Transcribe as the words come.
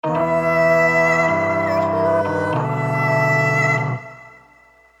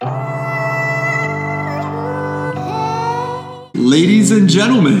Ladies and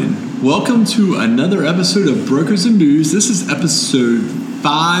gentlemen, welcome to another episode of Brokers and Booze. This is episode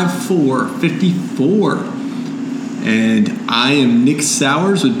 54. And I am Nick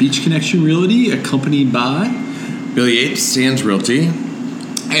Sowers with Beach Connection Realty, accompanied by Billy Yates, Sands Realty,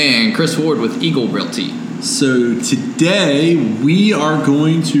 and Chris Ward with Eagle Realty. So today we are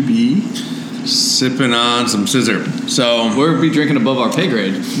going to be sipping on some scissor. So we'll be drinking above our pay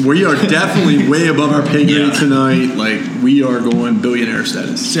grade. We are definitely way above our pay grade tonight. Like, we are going billionaire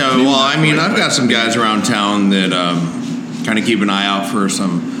status. So, well, I mean, I've got some guys around town that kind of keep an eye out for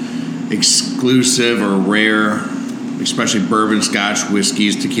some exclusive or rare, especially bourbon, scotch,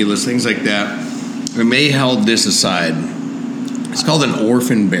 whiskeys, tequilas, things like that. I may held this aside. It's called an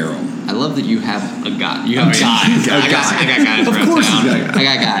orphan barrel. I love that you have a guy. You have guys. I got guys of around course town. He's got guys. I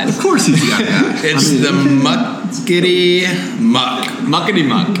got guys. Of course he's got guys. It's the Muckety-Muck.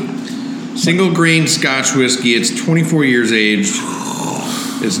 Muckety-Muck. Single grain scotch whiskey. It's 24 years aged.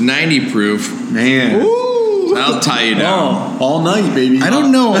 It's 90 proof. Man. Ooh. I'll tie you down. Oh, all night, baby. I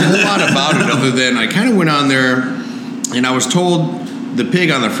don't know a whole lot about it other than I kind of went on there and I was told the pig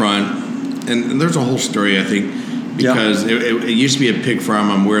on the front, and there's a whole story, I think, because it used to be a pig farm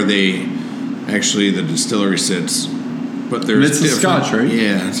on where they actually the distillery sits, but there's it's a Scotch, right?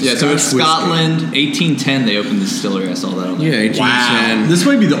 Yeah, so it's Scotland. 1810 they opened the distillery. I saw that on there. Yeah, 1810. Wow. This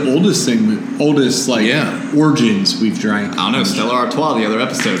might be the oldest origins we've drank. I don't know. Stella Artois, the other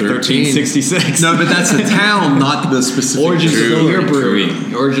episode, 1366. No, but that's the town, not the specific origins of beer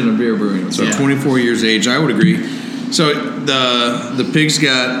brewing. True. Origin of beer brewing. So 24 years age, I would agree. So the pig's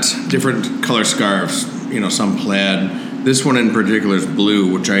got different color scarves. You know, some plaid. This one in particular is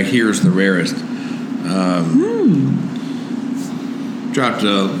blue, which I hear is the rarest. Dropped it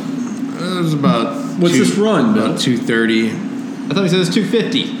was about. What's this run? About 230. I thought he said it was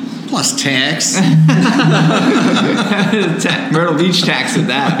 250 plus tax. Myrtle Beach tax at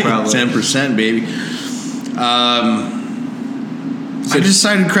that, probably 10%, baby. So I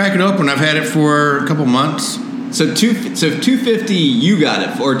decided to crack it open. I've had it for a couple months. So 250 you got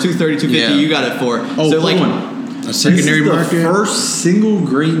it for, or 230, 250 you got it for. Oh, so like a secondary market. This is the first single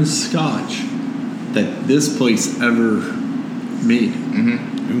grain scotch that this place ever made.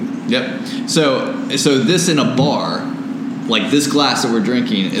 Mm-hmm. Yep. So this in a bar, like this glass that we're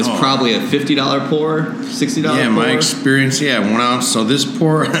drinking, is probably a $50 pour, $60 pour. Yeah, my experience. 1 ounce. So this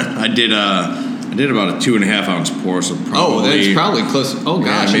pour, I did about a 2.5 ounce pour. So probably that's probably close. Oh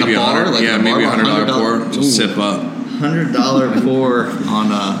gosh, maybe in a bar, maybe $100 pour to sip up. $100 pour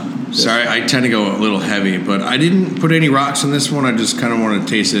on Sorry, I tend to go a little heavy, but I didn't put any rocks in this one. I just kind of want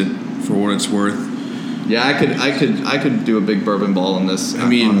to taste it for what it's worth. Yeah, I could do a big bourbon ball in this. I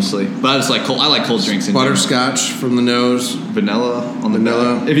mean, honestly, but I just like cold. I like cold drinks. In Butterscotch from the nose, vanilla on the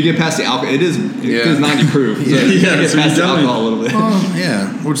vanilla. If you get past the alcohol, it is 90 proof. So you get past the alcohol a little bit.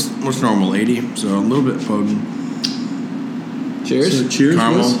 What's normal 80? So a little bit potent. Cheers. So cheers.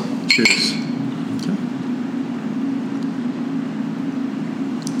 Caramel. Cheers.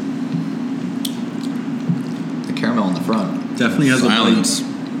 Caramel on the front. Definitely has Silence. a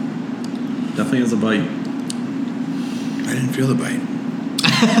bite. Definitely has a bite. I didn't feel the bite.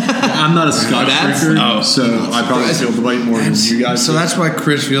 I'm not a Scotch drinker, so I probably feel the bite more than you guys. So that's why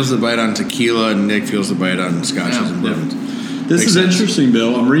Chris feels the bite on tequila and Nick feels the bite on scotches and bourbons. This is interesting,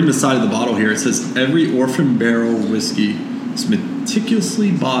 Bill. I'm reading the side of the bottle here. It says, every orphan barrel whiskey is meticulously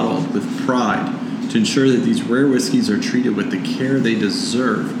bottled with pride to ensure that these rare whiskeys are treated with the care they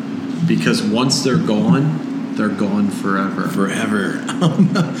deserve, because once they're gone forever.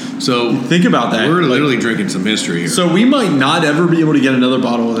 So think about that. We're literally like, drinking some history here. So we might not ever be able to get another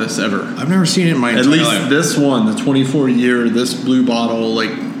bottle of this ever. I've never seen it in my entire life. At least this one, the 24 year, this blue bottle,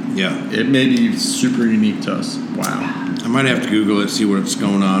 it may be super unique to us. Wow. I might have to Google it, see what's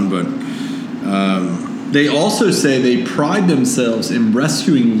going on, but they also say they pride themselves in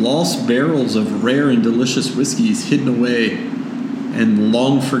rescuing lost barrels of rare and delicious whiskeys hidden away and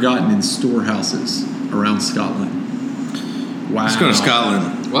long forgotten in storehouses around Scotland. Wow. Let's go to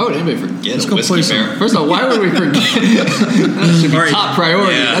Scotland. Why would anybody forget a whiskey barrel? First of all, why would we forget? That should be top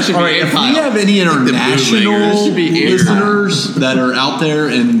priority. Yeah. That should be if we have any international listeners that are out there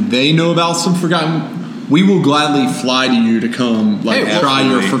and they know about some forgotten, we will gladly fly to you to come try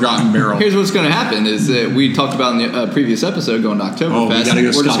your forgotten barrel. Here's what's going to happen is that we talked about in the previous episode going to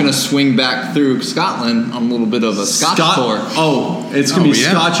Oktoberfest. We're just going to swing back through Scotland on a a little bit of a Scotch tour. Oh, it's going to be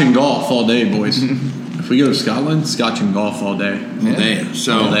Scotch and golf all day, boys. If we go to Scotland, Scotch and golf all day. All day.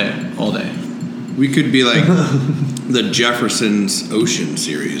 So all day. We could be like the Jefferson's Ocean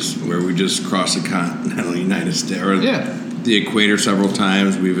series, where we just cross the continental United States. the equator several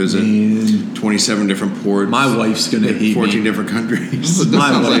times. We visit 27 different ports. My wife's going to hate 14 me. different countries.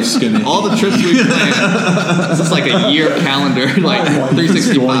 My wife's going to all the trips we planned. This is like a year calendar, like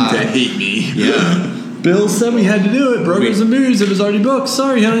 365. going to hate me. Yeah. Bill said we had to do it. Brokers and Booze. It was already booked.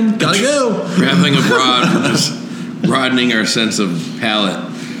 Sorry, hon. Gotta go. Traveling abroad, we're just broadening our sense of palate.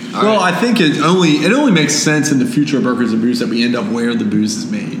 I think it only makes sense in the future of Brokers and Booze that we end up where the booze is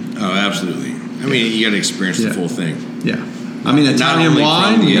made. Oh, absolutely. I mean, you got to experience the full thing. Yeah. I mean, Italian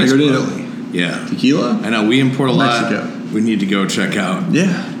wine, you got to go to Italy. Yeah. Tequila? I know. We import a lot. Mexico. We need to go check out.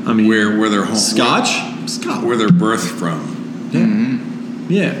 Yeah. I mean, where they're home. Scotch? Where they're birthed from. Yeah.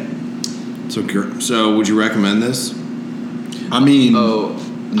 Mm-hmm. Yeah. So would you recommend this? I mean... Oh,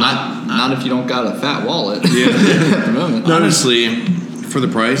 not if you don't got a fat wallet. Yeah. At the moment. Honestly, for the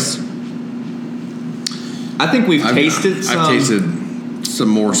price... I think I've tasted some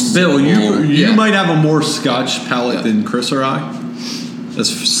more... Bill, you might have a more Scotch palate than Chris or I. As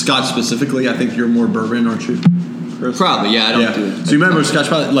Scotch specifically, I think you're more bourbon, aren't you, Chris? Probably, yeah. I don't do it. So you remember Scotch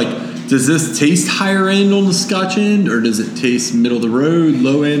palate? Like, does this taste higher end on the Scotch end, or does it taste middle of the road,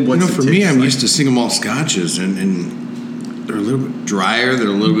 low end? For me, I'm used to single malt Scotches, and they're a little bit drier. They're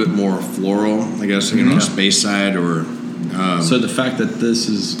a little bit more floral, I guess, Space Side or... so the fact that this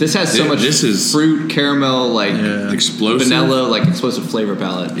has so much fruit, caramel, like explosive, vanilla, like explosive flavor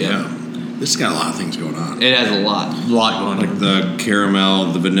palette. Yeah. This has got a lot of things going on. It has a lot going on. Like the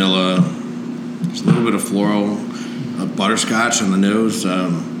caramel, the vanilla, there's a little bit of floral, butterscotch on the nose. I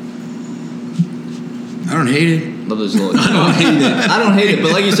don't hate it. Love those little. I don't hate it,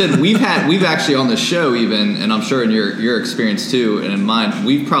 but like you said, we've actually on the show even, and I'm sure in your experience too, and in mine,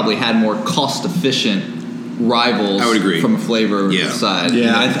 we've probably had more cost efficient rivals. I would agree. From a flavor side.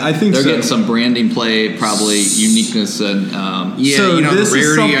 Yeah, I think they're so. getting some branding play, probably uniqueness, and so the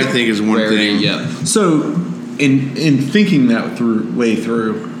rarity I think is one thing. Yeah. So in thinking that way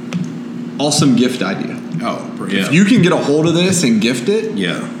through, awesome gift idea. Oh, yeah. If you can get a hold of this and gift it,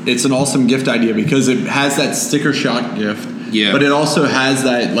 it's an awesome gift idea because it has that sticker shock gift. Yeah. But it also has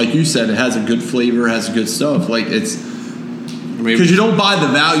that, like you said, it has a good flavor, has good stuff. Like it's. Because you don't buy the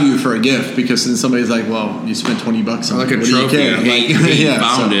value for a gift because then somebody's like, well, you spent $20 on like it. a trophy. You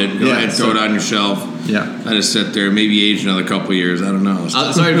found it. Go ahead, throw it on your shelf. Yeah. Let it sit there. Maybe age another couple of years. I don't know.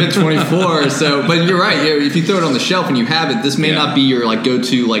 Sorry, it's been 24. So, but you're right. Yeah, if you throw it on the shelf and you have it, this may not be your like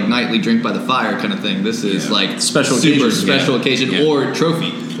go-to like nightly drink by the fire kind of thing. This is like special occasion or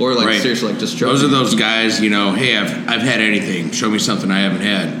trophy or like seriously like just trophy. Those are those guys. Hey, I've had anything. Show me something I haven't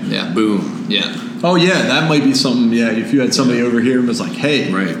had. Yeah. Boom. Yeah. Oh yeah, that might be something. Yeah, if you had somebody over here and was like, "Hey,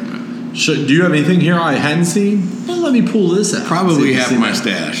 do you have anything here I hadn't seen? Well, let me pull this out." Probably half my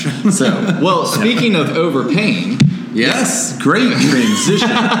stash. So, well, speaking of overpaying, yes, great transition.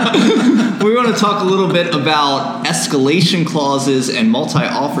 We want to talk a little bit about escalation clauses and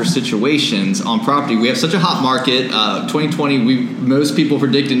multi-offer situations on property. We have such a hot market. 2020, most people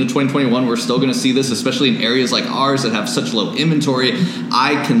predict into 2021 we're still going to see this, especially in areas like ours that have such low inventory.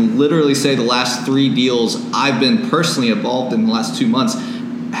 I can literally say the last 3 deals I've been personally involved in the last 2 months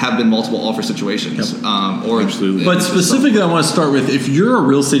have been multiple offer situations. Absolutely. But specifically, I want to start with, if you're a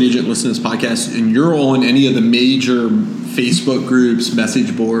real estate agent listening to this podcast and you're on any of the major Facebook groups,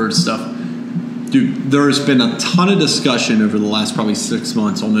 message boards, stuff, dude, there's been a ton of discussion over the last probably 6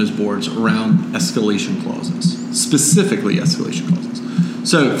 months on those boards around escalation clauses, specifically escalation clauses.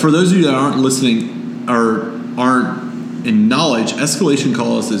 So for those of you that aren't listening or aren't in knowledge, escalation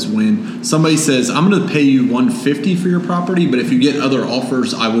clause is when somebody says, I'm going to pay you $150 for your property, but if you get other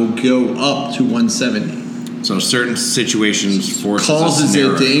offers, I will go up to $170. So certain situations causes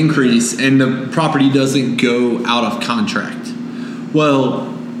it to increase, and the property doesn't go out of contract. Well,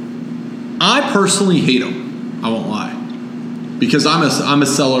 I personally hate them. I won't lie, because I'm a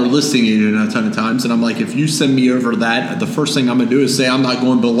seller listing agent a ton of times, and I'm like, if you send me over that, the first thing I'm going to do is say I'm not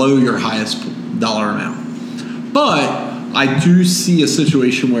going below your highest dollar amount. But I do see a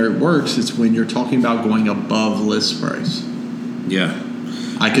situation where it works. It's when you're talking about going above list price. Yeah.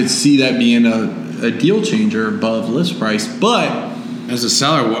 I could see that being a deal changer above list price, but as a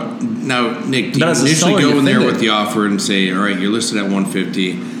seller, now, Nick, do you initially go in there with the offer and say, all right, you're listed at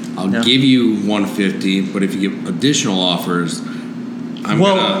 $150. I'll give you $150, but if you get additional offers, I'm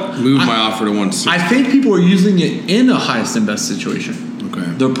going to move my offer to $160. I think people are using it in a highest and best situation. Okay.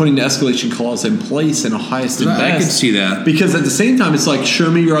 They're putting the escalation clause in place in a highest and best. I can see that. Because at the same time, it's like,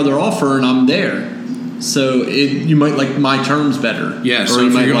 show me your other offer and I'm there. So you might like my terms better. Yeah, so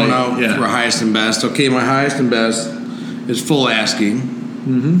if you're going out for highest and best, okay, my highest and best is full asking.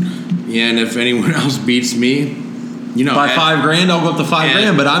 Mm-hmm. And if anyone else beats me, by $5,000, I'll go up to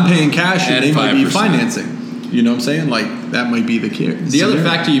 $5,000, but I'm paying cash and they might be financing. You know what I'm saying? Like, that might be the case. The other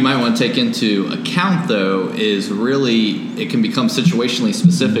factor you might want to take into account, though, is really it can become situationally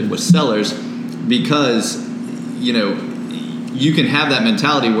specific with sellers because, you know, you can have that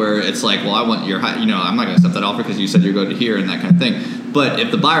mentality where it's like, well, I want your high, you know, I'm not going to accept that offer because you said you're going to here and that kind of thing. But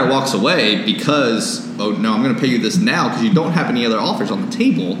if the buyer walks away because, oh, no, I'm going to pay you this now because you don't have any other offers on the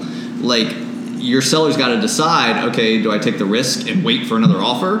table, like, your seller's got to decide, okay, do I take the risk and wait for another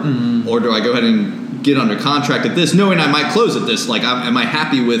offer? Mm-hmm. Or do I go ahead and get under contract at this, knowing I might close at this? Like, am I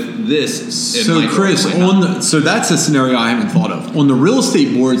happy with this? So, Chris, so that's a scenario I haven't thought of. On the real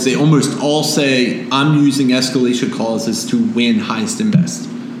estate boards, they almost all say, I'm using escalation clauses to win highest and best.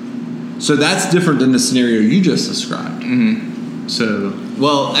 So that's different than the scenario you just described. Mm-hmm. So,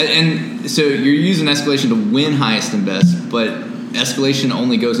 well, and so you're using escalation to win highest and best, but escalation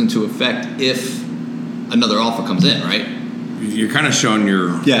only goes into effect if another offer comes in, right? You're kind of showing your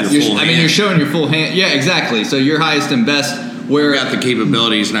full hand. I mean, you're showing your full hand. Yeah, exactly. So your highest and best, where I've got the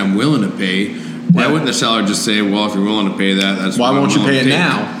capabilities and I'm willing to pay. Why wouldn't the seller just say, well, if you're willing to pay that, that's why what won't I'm you pay it take.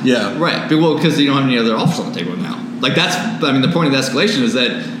 now? Yeah. Right. Well, because you don't have any other offers on the table now. Like, that's, I mean, the point of the escalation is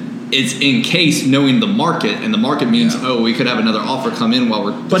that it's in case knowing the market, and the market means, oh, we could have another offer come in while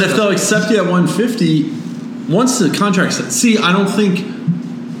we're discussing. But if they'll accept you at 150, once the contract's I don't think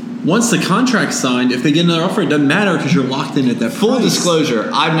once the contract's signed, if they get another offer, it doesn't matter because you're locked in at that full price. Disclosure,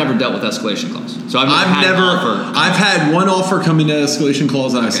 I've never dealt with escalation clause. So I've had one offer come into escalation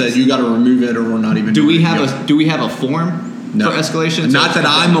clause and I said you got to remove it or we're not even do we have a form for escalation? Not that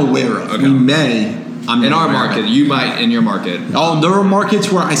I'm aware of. Okay. We may. In our market, you might in your market. Oh, there are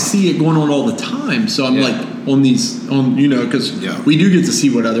markets where I see it going on all the time. So I'm like because we do get to see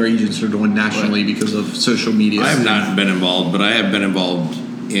what other agents are doing nationally because of social media. I have not been involved, but I have been involved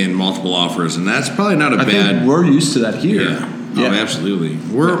in multiple offers, and that's probably not I think we're used to that here. Yeah. Oh, absolutely.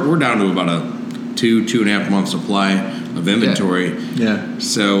 We're down to about a 2.5 month supply of inventory. Yeah.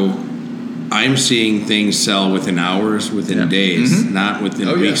 So I'm seeing things sell within hours, within days, not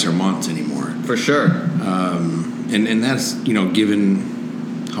within weeks or months anymore. For sure. And that's,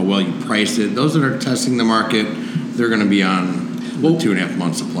 given how well you priced it. Those that are testing the market, they're going to be on the 2.5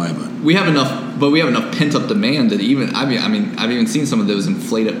 month supply. But we have enough pent up demand that even I've even seen some of those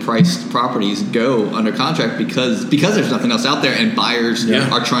inflated priced properties go under contract because there's nothing else out there and buyers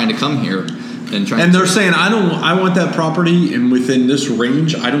are trying to come here and they're saying I want that property and within this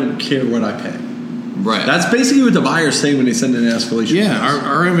range I don't care what I pay. Right. That's basically what the buyers say when they send an escalation. Yeah,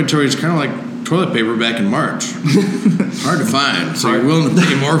 our inventory is kind of like toilet paper back in March. Hard to find, so you're willing to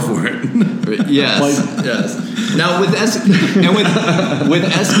pay more for it. Yes. Now with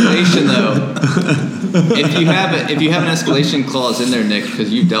escalation though, if you have an escalation clause in there, Nick,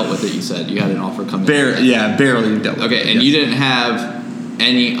 because you've dealt with it, you said you had an offer come in. Barely dealt with it. Okay, and you didn't have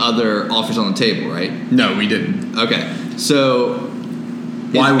any other offers on the table, right? No, we didn't. Okay, so.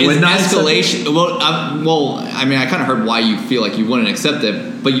 Why wouldn't I escalation? I kind of heard why you feel like you wouldn't accept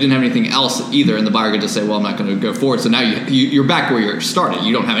it, but you didn't have anything else either, and the buyer could just say, "Well, I'm not going to go forward." So now you're back where you started.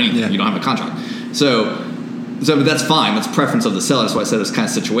 You don't have anything. Yeah. You don't have a contract. So but that's fine. That's preference of the seller. That's why I said it's kind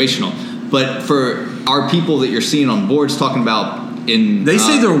of situational. But for our people that you're seeing on boards talking about they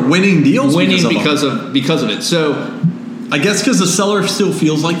say they're winning deals, because of it. So. I guess because the seller still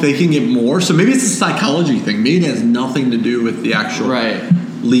feels like they can get more. So maybe it's a psychology thing. Maybe it has nothing to do with the actual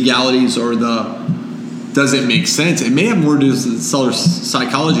legalities or does it make sense. It may have more to do with the seller's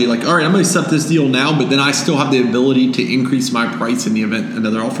psychology. Like, all right, I'm going to accept this deal now, but then I still have the ability to increase my price in the event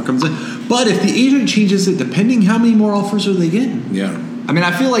another offer comes in. But if the agent changes it, depending how many more offers are they getting? Yeah. I mean,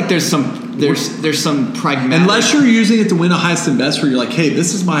 I feel like there's some pragmatic. Unless you're using it to win a highest and best, where you're like, hey,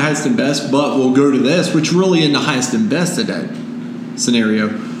 this is my highest and best, but we'll go to this, which really in the highest and best today scenario.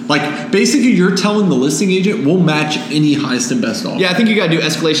 Like, basically, you're telling the listing agent, we'll match any highest and best offer. Yeah, I think you got to do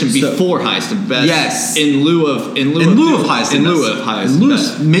escalation before highest and best. Yes. In lieu of highest and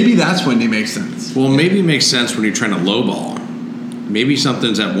best. Maybe that's when they make sense. Well, maybe it makes sense when you're trying to lowball. Maybe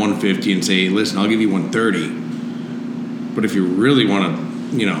something's at 150 and say, listen, I'll give you 130. But if you really want to,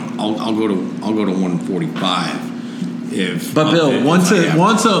 I'll go to 145. But Bill, once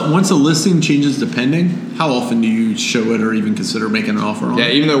a listing changes to pending, how often do you show it or even consider making an offer on it?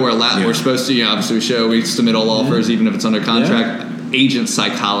 Yeah, even though we're supposed to, obviously we submit all offers, even if it's under contract. Agent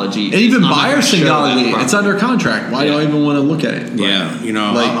psychology, and even buyer psychology, it's under contract. Why do I even want to look at it?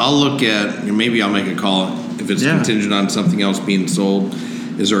 I'll look at. Maybe I'll make a call if it's contingent on something else being sold.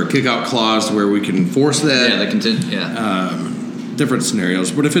 Is there a kick-out clause where we can enforce that? Yeah, the contingent. Different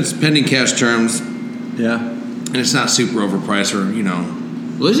scenarios, but if it's pending cash terms, and it's not super overpriced, or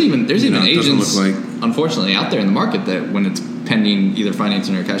well, there's even agents, unfortunately, out there in the market that when it's pending either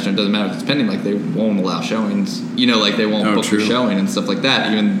financing or cash. It doesn't matter if it's pending. Like they won't allow showings. Like they won't book your showing and stuff like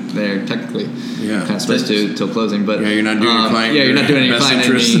that. Even they're technically kind of supposed to till closing. But you're not doing your client. You're not doing your client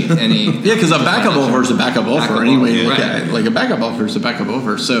any. Yeah, because a backup offer is a backup offer anyway. Offer, right. Like a backup offer is a backup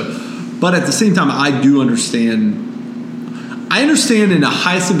offer. So, but at the same time, I do understand. I understand in a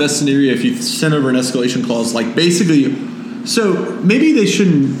highest and best scenario if you send over an escalation clause, like basically, so maybe they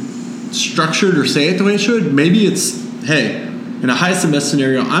shouldn't structure it or say it the way it should. Maybe it's, hey, in a highest and best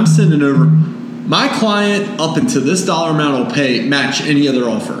scenario, I'm sending over my client up into this dollar amount will match any other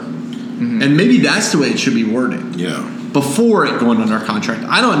offer. Mm-hmm. And maybe that's the way it should be worded. Yeah. Before it going under contract.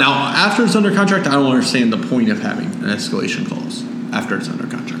 I don't know. After it's under contract, I don't understand the point of having an escalation clause after it's under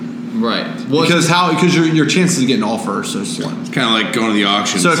contract. Right. Well, because your chances of getting an offer are so slim. It's kind of like going to the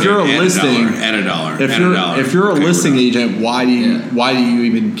auction. So if you're a listing, add a dollar. If you're a listing agent, why do you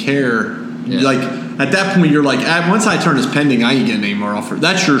even care? Yeah. Like at that point, you're like, once I turn this pending, I ain't getting any more offer.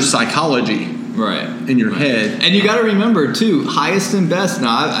 That's your psychology, right, in your head. And you got to remember too, highest and best.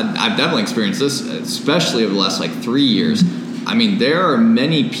 Now, I've definitely experienced this, especially over the last 3 years. I mean, there are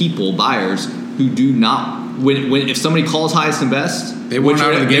many buyers who do not. When if somebody calls highest and best, they won't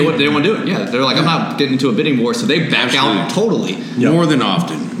out of the game. They won't do it. Yeah, they're like, I'm not getting into a bidding war, so they back out totally. Yep. More than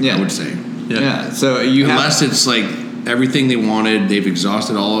often, I would say. Yeah. So unless it's like everything they wanted, they've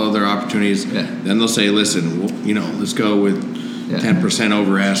exhausted all other opportunities. Yeah. Then they'll say, listen, let's go with 10%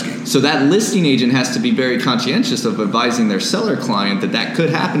 over asking. So that listing agent has to be very conscientious of advising their seller client that could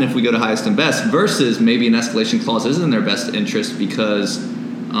happen if we go to highest and best, versus maybe an escalation clause isn't in their best interest because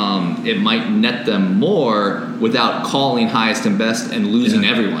it might net them more without calling highest and best and losing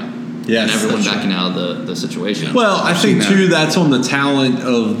everyone. Yes, and everyone backing out of the situation. Well, I think too that's on the talent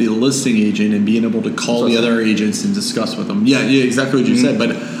of the listing agent and being able to call the other agents and discuss with them. Yeah, exactly what you said.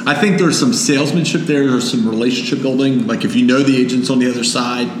 But I think there's some salesmanship there. There's some relationship building. Like if you know the agents on the other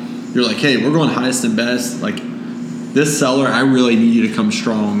side, you're like, hey, we're going highest and best. Like this seller, I really need you to come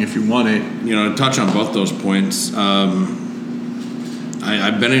strong if you want it. To touch on both those points,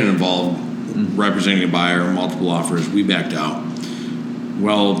 I've been involved representing a buyer, multiple offers. We backed out.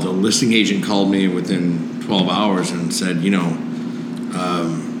 Well, the listing agent called me within 12 hours and said,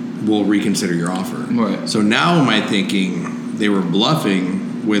 we'll reconsider your offer. Right. So now am I thinking they were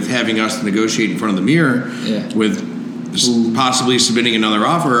bluffing with having us negotiate in front of the mirror with possibly submitting another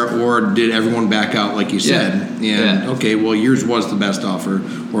offer, or did everyone back out like you said? Okay, well, yours was the best offer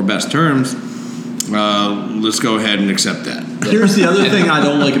or best terms. Let's go ahead and accept that. Here's the other thing I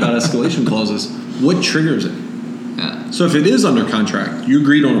don't like about escalation clauses. What triggers it? Yeah. So if it is under contract, you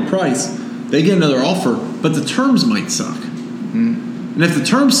agreed on a price, they get another offer, but the terms might suck. Mm-hmm. And if the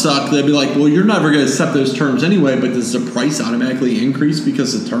terms suck, they'll be like, well, you're never going to accept those terms anyway, but does the price automatically increase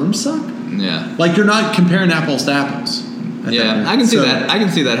because the terms suck? Yeah. Like you're not comparing apples to apples. Yeah, I can see that. I can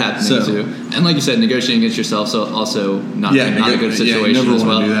see that happening too. And like you said, negotiating against yourself, so also not a good situation as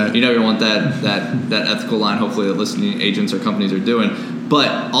well. You never want that ethical line. Hopefully, that listening agents or companies are doing.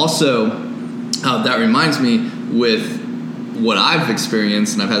 But also, that reminds me with what I've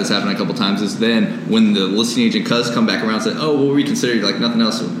experienced, and I've had this happen a couple times, is then when the listing agent does come back around and say, "Oh, we'll reconsider," you're like, nothing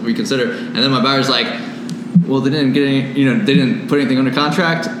else, we'll reconsider, and then my buyer's like, well, they didn't get any, they didn't put anything under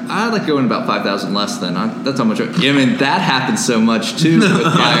contract. I'd like to go in about 5,000 less then. That's how much. That happens so much too with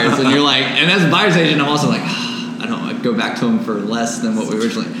buyers, and you're like, and as a buyer's agent, I'm also like, I'd go back to them for less than what we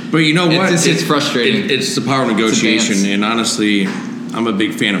originally. But you know what? It's frustrating. It's the power of negotiation, and honestly, I'm a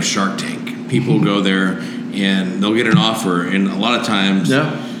big fan of Shark Tank. People go there and they'll get an offer, and a lot of times,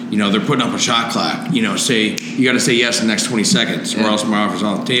 they're putting up a shot clock. Say you got to say yes in the next 20 seconds, or else my offer's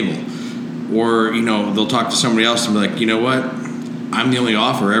on the table. Or, they'll talk to somebody else and be like, you know what? I'm the only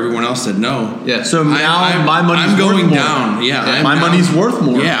offer. Everyone else said no. Yeah. So now my money's going worth down. More. Yeah. My money's worth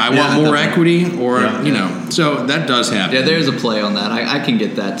more. Yeah. I want more equity, or, So that does happen. Yeah, there's a play on that. I can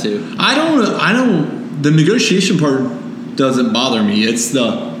get that too. I don't. The negotiation part doesn't bother me. It's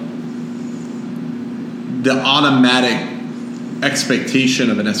the automatic expectation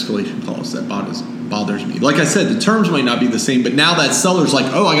of an escalation clause that bothers me. Like I said, the terms might not be the same, but now that seller's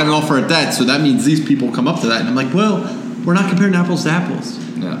like, oh, I got an offer at that, so that means these people come up to that. And I'm like, well, we're not comparing apples to apples.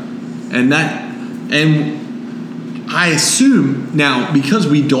 Yeah. And I assume now, because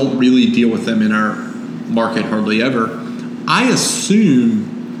we don't really deal with them in our market hardly ever, I assume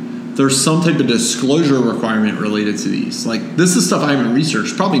there's some type of disclosure requirement related to these. Like, this is stuff I haven't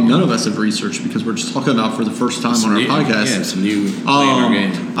researched. Probably none of us have researched because we're just talking about for the first time on our podcast. Yeah, it's a new play in our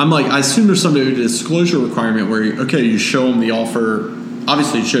game. I'm like, I assume there's some type of disclosure requirement where, you show them the offer.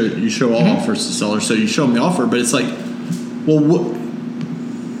 Obviously, you show all offers to sellers, so you show them the offer. But it's like, well,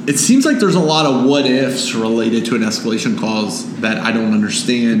 it seems like there's a lot of what ifs related to an escalation clause that I don't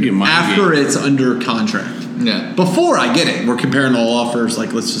understand after it's under contract. Yeah. Before I get it, we're comparing all offers.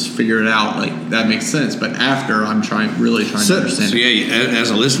 Like, let's just figure it out. Like, that makes sense. But after, I'm really trying to understand. So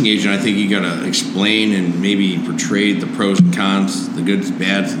as a listing agent, I think you got to explain and maybe portray the pros and cons, the goods,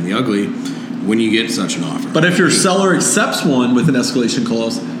 bads, and the ugly when you get such an offer. But if your seller accepts one with an escalation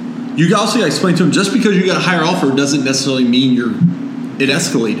clause, you also got to explain to them just because you got a higher offer doesn't necessarily mean it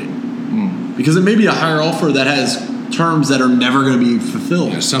escalated. Because it may be a higher offer that has terms that are never going to be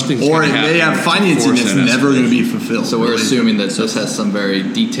fulfilled. Yeah, or it may have financing that's never going to be fulfilled. So we're assuming that this has some very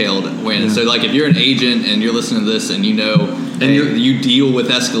detailed way. So like if you're an agent and you're listening to this and you know and you deal with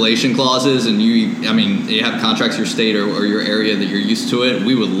escalation clauses and you have contracts your state or your area that you're used to it,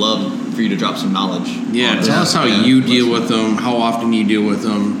 we would love for you to drop some knowledge. Yeah, tell us how you deal with them, how often you deal with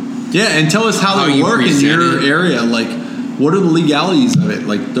them. Yeah, and tell us how they work in your area. Like, what are the legalities of it?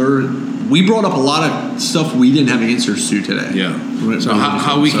 Like, we brought up a lot of stuff we didn't have answers to today. Yeah. So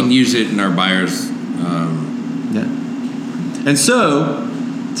how we can use it in our buyers. Yeah. And so,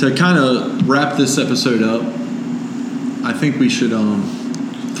 to kind of wrap this episode up, I think we should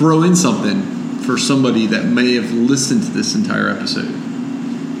throw in something for somebody that may have listened to this entire episode.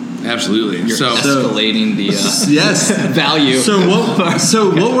 Absolutely. You're escalating the yes value. So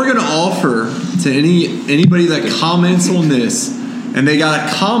what we're going to offer to anybody that comments on this, and they got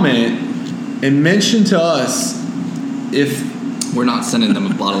a comment and mention to us if we're not sending them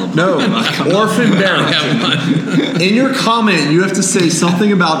a bottle of Orphan Barrel. In your comment, you have to say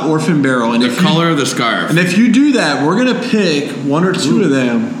something about Orphan Barrel and the color of the scarf. And if you do that, we're going to pick one or two of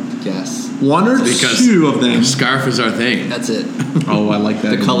them. Yes. One or two of them. Scarf is our thing. That's it. Oh, I like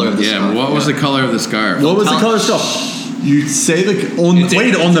that. The color of the scarf. What was the color of the scarf? What was the color of the scarf? You say on the barrel?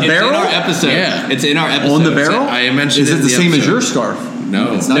 It's in our episode. Yeah. It's in our episode. On the barrel? I mentioned it the same as your scarf?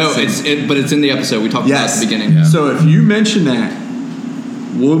 No. It's not but it's in the episode. We talked about it at the beginning. Yeah. So if you mention that,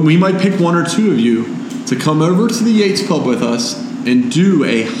 we might pick one or two of you to come over to the Yates Pub with us and do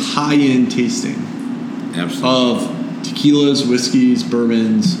a high-end tasting. Absolutely. Of tequilas, whiskeys,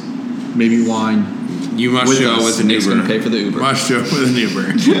 bourbons, maybe wine. You must show with an Uber. Going to pay for the Uber. Must show with an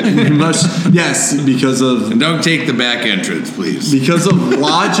Uber. You must, yes, because of... And don't take the back entrance, please. Because of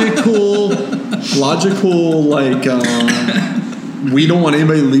logical, like, we don't want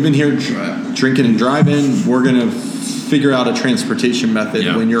anybody leaving here drinking and driving. We're going to figure out a transportation method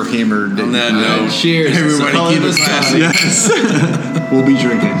when you're hammered. On that note, cheers. Everybody keep it classy. Yes. We'll be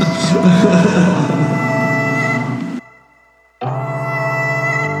drinking.